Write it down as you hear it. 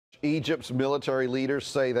Egypt's military leaders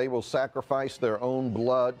say they will sacrifice their own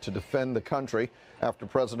blood to defend the country after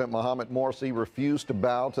President Mohamed Morsi refused to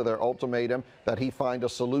bow to their ultimatum that he find a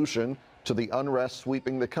solution to the unrest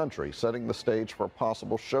sweeping the country, setting the stage for a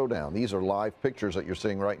possible showdown. These are live pictures that you're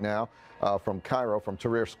seeing right now from Cairo, from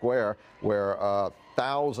Tahrir Square, where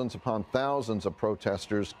thousands upon thousands of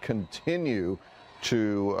protesters continue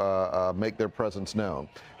to make their presence known.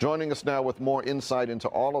 Joining us now with more insight into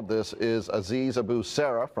all of this is Aziz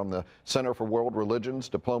Sarah from the Center for World Religions,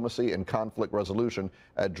 Diplomacy, and Conflict Resolution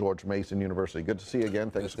at George Mason University. Good to see you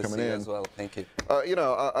again. Thanks for coming in. Good to see you as well. Thank you.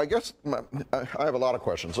 I guess I have a lot of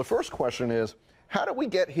questions. The first question is, how did we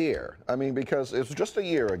get here? I mean, because it was just a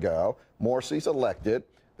year ago, Morsi's elected.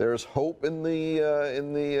 There's hope in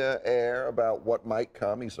the air about what might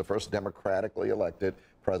come. He's the first democratically elected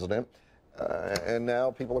president. And now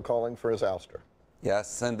people are calling for his ouster.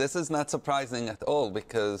 Yes, and this is not surprising at all,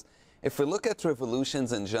 because if we look at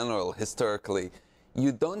revolutions in general, historically,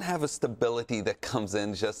 you don't have a stability that comes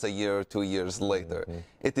in just a year or 2 years later.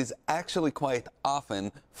 It is actually quite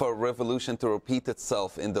often for a revolution to repeat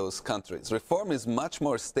itself in those countries. Reform is much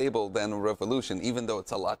more stable than a revolution, even though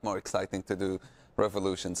it's a lot more exciting to do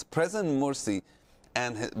revolutions. President Morsi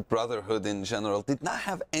and his brotherhood in general did not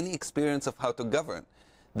have any experience of how to govern.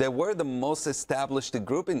 They were the most established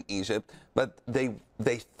group in Egypt, but they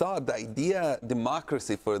thought the idea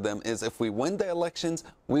democracy for them is if we win the elections,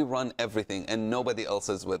 we run everything and nobody else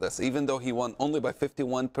is with us. Even though he won only by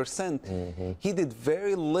 51%, he did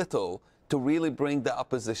very little to really bring the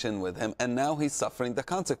opposition with him, and now he's suffering the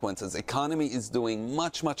consequences. Economy is doing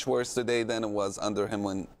much, much worse today than it was under him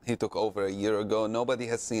when he took over a year ago. Nobody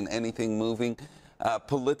has seen anything moving.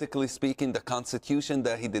 Politically speaking, the constitution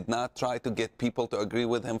that he did not try to get people to agree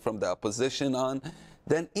with him from the opposition on.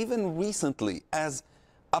 Then even recently, as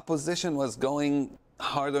opposition was going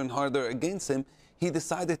harder and harder against him, he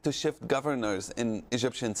decided to shift governors in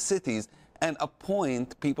Egyptian cities and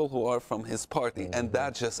appoint people who are from his party, and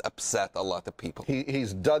that just upset a lot of people.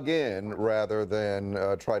 He's dug in rather than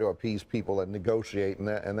try to appease people and negotiate and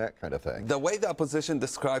that kind of thing. The way the opposition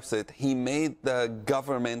describes it, he made the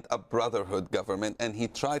government a brotherhood government, and he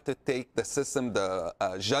tried to take the system, the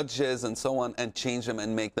judges and so on, and change them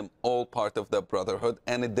and make them all part of the brotherhood,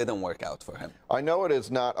 and it didn't work out for him. I know it is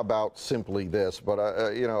not about simply this, but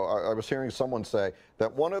I was hearing someone say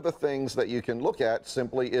that one of the things that you can look at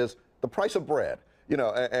simply is the price of bread,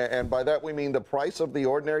 and by that we mean the price of the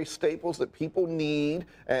ordinary staples that people need,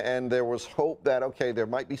 and there was hope that, okay, there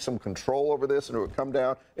might be some control over this and it would come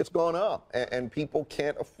down. It's gone up, and people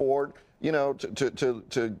can't afford,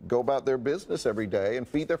 to go about their business every day and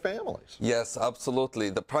feed their families. Yes, absolutely.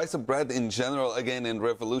 The price of bread in general, again, in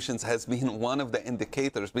revolutions has been one of the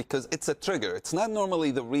indicators, because it's a trigger. It's not normally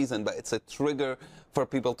the reason, but it's a trigger for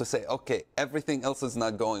people to say, okay, everything else is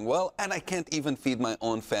not going well, and I can't even feed my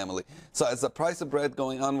own family. So as the price of bread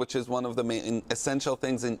going on, which is one of the main essential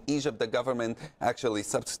things in Egypt, the government actually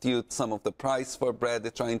substitutes some of the price for bread.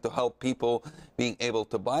 They're trying to help people being able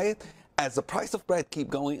to buy it. As the price of bread keep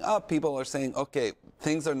going up, people are saying, okay,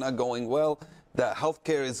 things are not going well. The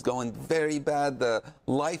healthcare is going very bad. The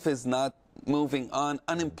life is not moving on.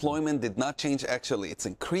 Unemployment did not change. Actually, it's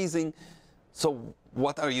increasing. So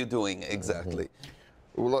what are you doing exactly?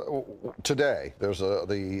 Well, today,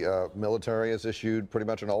 the military has issued pretty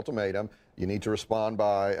much an ultimatum. You need to respond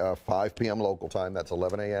by 5 p.m. local time. That's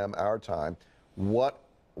 11 a.m. our time. What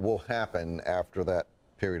will happen after that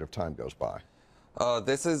period of time goes by?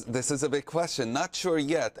 This is a big question. Not sure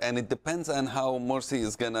yet, and it depends on how Morsi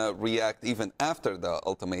is going to react even after the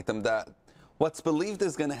ultimatum. That what's believed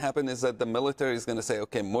is going to happen is that the military is going to say,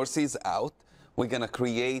 okay, Morsi's out. We're going to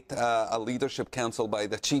create a leadership council by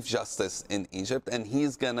the Chief Justice in Egypt, and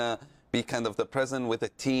he's going to be kind of the president with a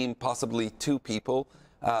team, possibly 2 people,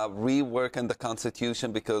 rework on the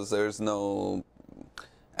constitution because there's no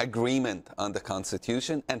agreement on the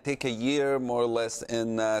constitution, and take a year more or less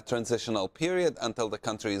in a transitional period until the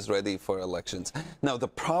country is ready for elections. Now, the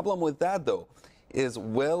problem with that, though, is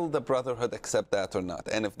will the Brotherhood accept that or not?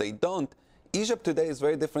 And if they don't, Egypt today is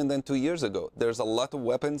very different than 2 years ago. There's a lot of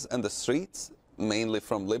weapons in the streets, mainly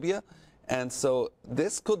from Libya, and so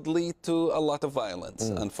this could lead to a lot of violence,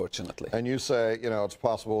 unfortunately. And you say, it's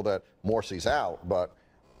possible that Morsi's out, but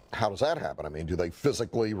how does that happen? I mean, do they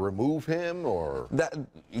physically remove him, or?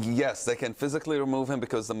 Yes, they can physically remove him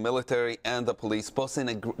because the military and the police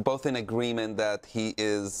both in agreement that he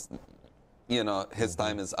is, his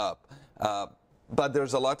time is up. But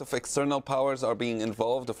there's a lot of external powers are being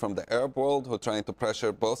involved from the Arab world who are trying to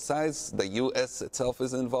pressure both sides. The U.S. itself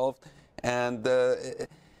is involved. And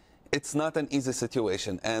It's not an easy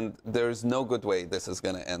situation, and there's no good way this is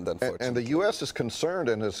going to end, unfortunately. And the U.S. is concerned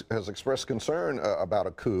and has expressed concern about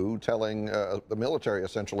a coup, telling the military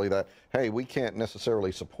essentially that, hey, we can't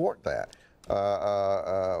necessarily support that.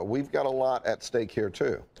 We've got a lot at stake here,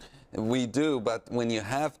 too. We do, but when you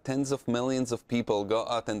have tens of millions of people go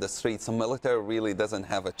out in the streets, the military really doesn't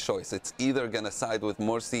have a choice. It's either going to side with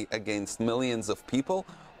Morsi against millions of people,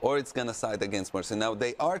 or it's going to side against Morsi. Now,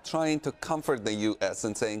 they are trying to comfort the U.S.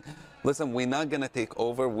 and saying, listen, we're not going to take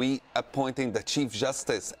over. We appointing the Chief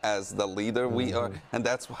Justice as the leader. We are, and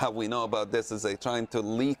that's how we know about this, is they trying to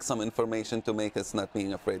leak some information to make us not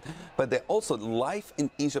being afraid. But they also, life in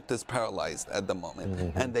Egypt is paralyzed at the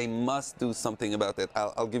moment, and they must do something about it.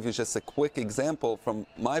 I'll give you just a quick example from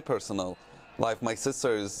my personal life. My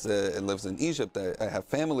sister lives in Egypt. I have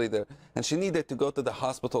family there, and she needed to go to the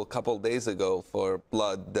hospital a couple days ago for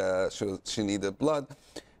blood. She needed blood,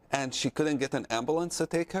 and she couldn't get an ambulance to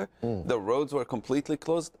take her. The roads were completely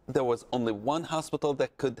closed. There was only one hospital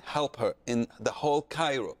that could help her in the whole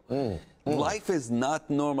Cairo. Life is not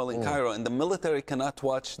normal in Cairo, and the military cannot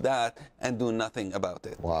watch that and do nothing about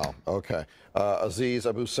it. Wow. Okay. Aziz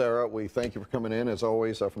Abu Sarah, we thank you for coming in, as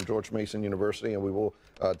always, from George Mason University, and we will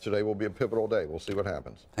today will be a pivotal day. We'll see what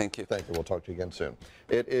happens. Thank you. Thank you. We'll talk to you again soon.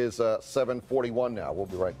 It is 7:41 now. We'll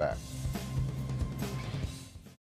be right back.